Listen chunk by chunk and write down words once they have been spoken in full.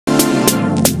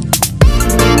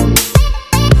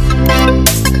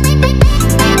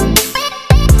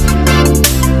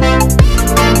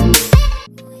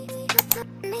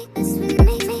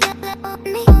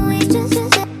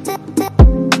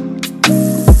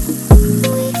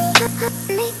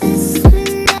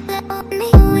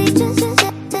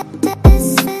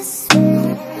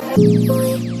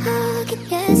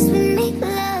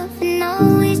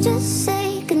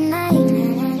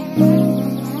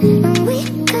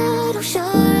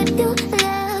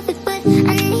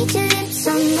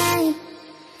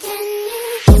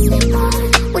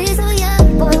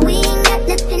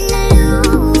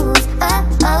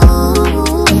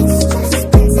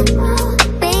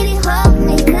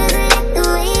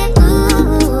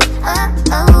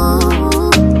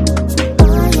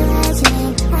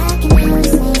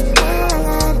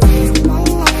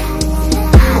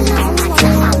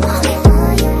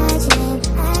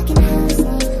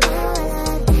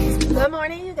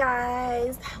morning, you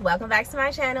guys. Welcome back to my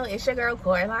channel. It's your girl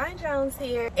Coraline Jonesx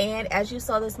here, and as you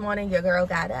saw this morning, your girl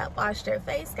got up, washed her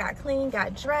face, got clean,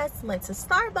 got dressed, went to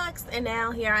Starbucks, and now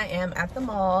here I am at the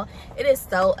mall. It is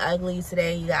so ugly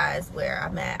today, you guys, where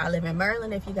I'm at. I live in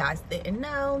Maryland, if you guys didn't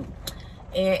know,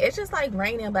 and it's just like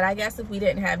raining. But I guess if we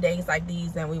didn't have days like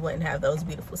these, then we wouldn't have those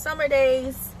beautiful summer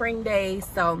days, spring days.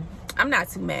 So I'm not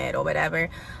too mad or whatever.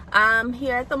 I'm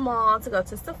here at the mall to go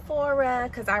to Sephora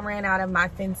because I ran out of my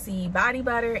Fenty body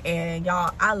butter, and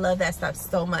y'all, I love that stuff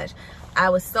so much. I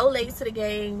was so late to the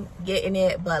game getting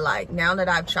it, but like now that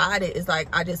I've tried it, it's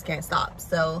like I just can't stop.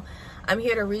 So I'm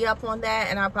here to re-up on that,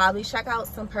 and I'll probably check out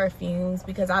some perfumes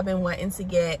because I've been wanting to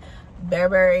get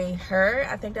Burberry Her,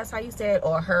 I think that's how you say it,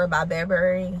 or Her by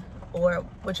Burberry, or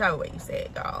whichever way you say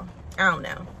it, y'all. I don't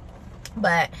know,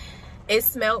 but it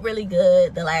smelled really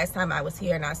good the last time I was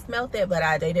here, and I smelled it,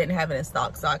 but they didn't have it in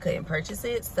stock, so I couldn't purchase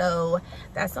it. So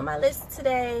that's on my list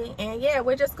today. And yeah,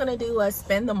 we're just gonna do a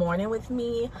spend the morning with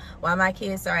me while my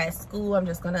kids are at school. I'm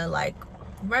just gonna like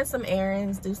run some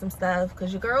errands, do some stuff,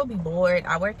 because your girl will be bored.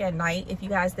 I work at night, if you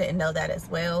guys didn't know that as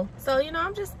well. So you know,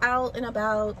 I'm just out and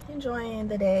about enjoying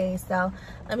the day. So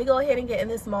let me go ahead and get in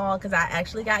this mall because I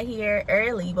actually got here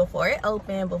early before it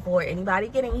opened, before anybody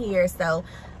getting here. So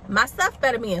my stuff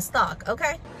better be in stock,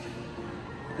 okay?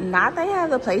 Not they have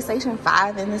the PlayStation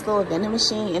 5 in this little vending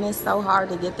machine, and it's so hard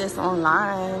to get this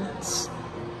online.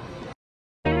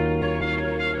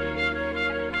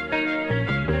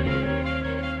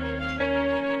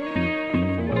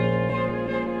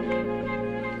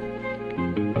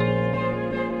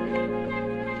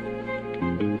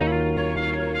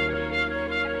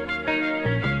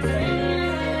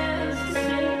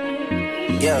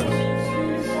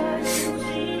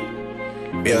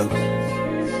 Yeah.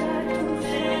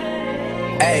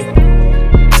 Hey,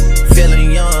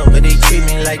 feeling young, but they treat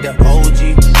me like the OG.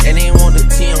 And they want the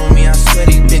T on me, I swear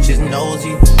these bitches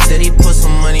nosy. Said he put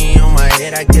some money on my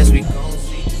head, I guess we gon'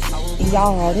 see.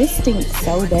 Y'all, this stinks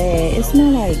so bad. It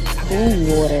smells like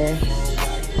pool water.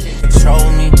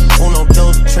 Control me, uno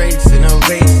those traits in a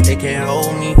race, they can't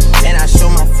hold me. And I show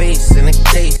my face in the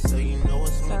case, so you know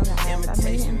it's me.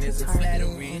 Imitation is a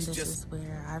flattery. And this is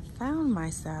where I found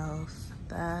myself,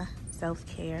 the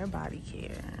self-care body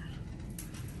care.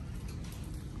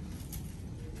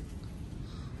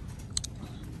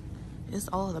 It's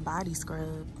all the body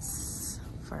scrubs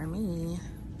for me,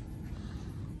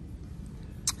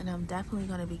 and I'm definitely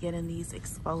going to be getting these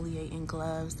exfoliating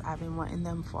gloves. I've been wanting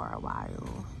them for a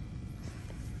while.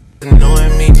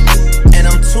 Knowing me, and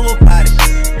I'm too about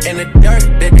it. And the dirt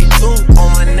that they threw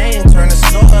on my name turned to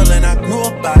soil, and I grew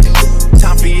about it.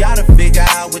 Time for y'all to figure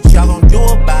out what y'all gonna do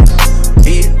about it.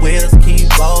 Big wheels keep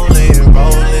rolling,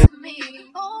 rolling.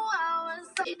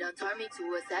 It done turned me to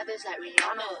a savage like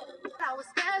Rihanna. I was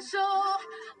special,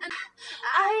 and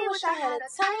I wish I had a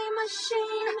time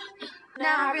machine.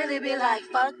 Now I really be like,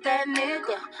 fuck that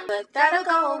nigga, but that'll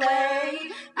go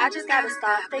away. I just gotta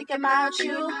stop thinking about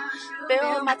you.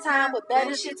 Fill my time with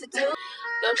better shit to do.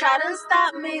 Don't try to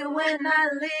stop me when I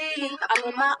leave. I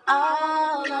put my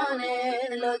all on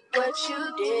it. Look what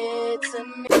you did to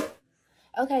me.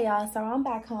 Okay, y'all, so I'm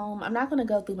back home. I'm not gonna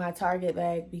go through my Target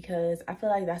bag because I feel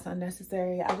like that's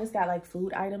unnecessary. I just got like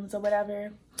food items or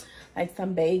whatever, like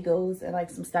some bagels and like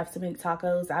some stuff to make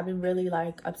tacos. I've been really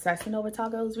like obsessing over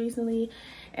tacos recently,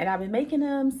 and I've been making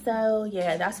them. So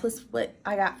yeah, that's what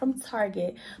I got from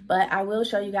Target, but I will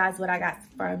show you guys what I got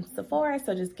from Sephora,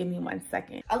 so just give me 1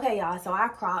 second. Okay, y'all, so I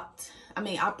propped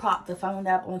the phone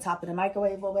up on top of the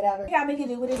microwave or whatever. You gotta make it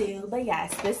do what it do. But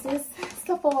yes, this is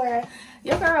Sephora.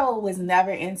 Your girl was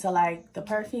never into like the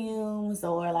perfumes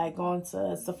or like going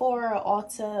to Sephora or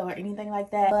Ulta or anything like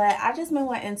that. But I just been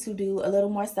wanting to do a little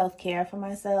more self-care for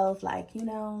myself, like, you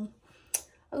know,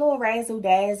 a little razzle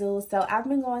dazzle. So I've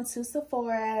been going to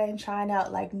Sephora and trying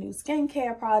out like new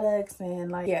skincare products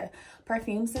and like, yeah,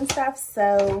 perfumes and stuff.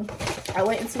 So I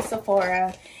went into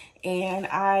Sephora and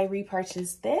I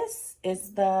repurchased this. It's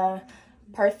the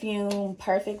perfume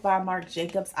Perfect by Marc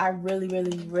Jacobs. I really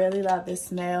love this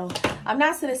smell. I'm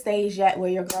not to the stage yet where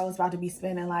your girl is about to be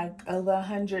spending like over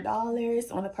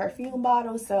 $100 on a perfume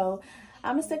bottle, so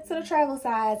I'm gonna stick to the travel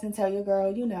size until your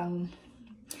girl, you know,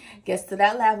 gets to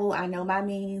that level. I know my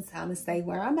means. I'm gonna stay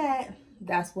where I'm at.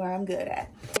 That's where I'm good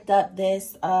at. Picked up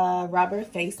this rubber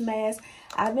face mask.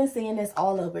 I've been seeing this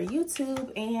all over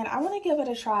YouTube, and I want to give it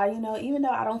a try, you know, even though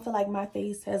I don't feel like my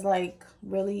face has like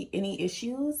really any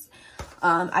issues.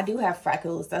 I do have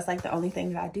freckles. That's like the only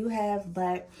thing that I do have,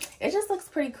 but it just looks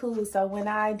pretty cool. So when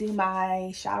I do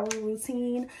my shower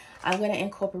routine, I'm going to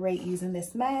incorporate using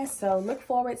this mask. So look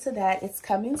forward to that. It's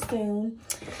coming soon.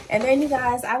 And then you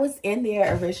guys, I was in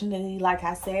there originally, like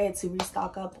I said, to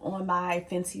restock up on my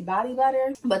Fenty body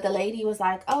butter. But the lady was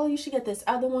like, oh, you should get this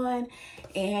other one.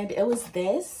 And it was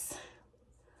this.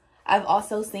 I've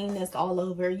also seen this all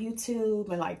over YouTube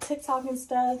and like TikTok and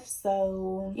stuff.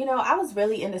 So, you know, I was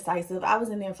really indecisive. I was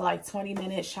in there for like 20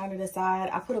 minutes trying to decide.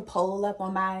 I put a poll up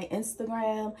on my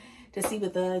Instagram to see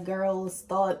what the girls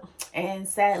thought. And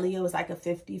sadly, it was like a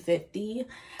 50-50.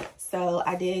 So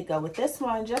I did go with this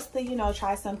one just to, you know,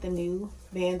 try something new,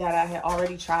 being that I had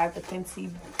already tried the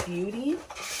Fenty Beauty.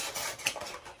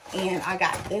 And I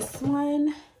got this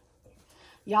one.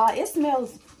 Y'all, it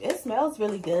smells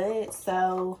really good.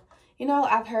 So, you know,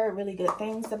 I've heard really good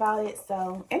things about it.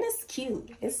 So, and it's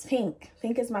cute. It's pink.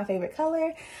 Pink is my favorite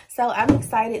color. So I'm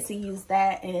excited to use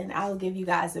that, and I'll give you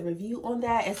guys a review on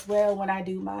that as well when I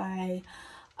do my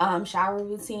shower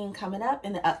routine coming up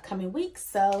in the upcoming weeks.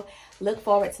 So look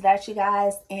forward to that, you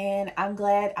guys. And I'm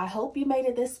glad, I hope you made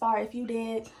it this far. If you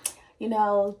did, you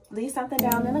know, leave something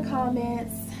down in the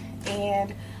comments,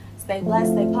 and stay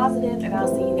blessed, stay positive, and I'll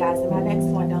see you guys in my next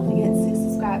one. Don't forget to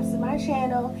subscribe to my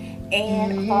channel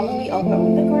and follow me over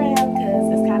on the gram,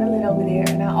 because it's kind of lit over there.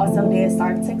 And I also did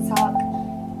start TikTok,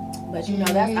 but you know,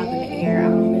 that's up in the air. I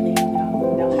don't really,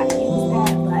 you know how to use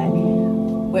that, but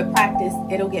with practice,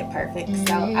 it'll get perfect.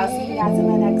 So I'll see you guys in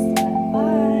my next one.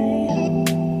 Bye.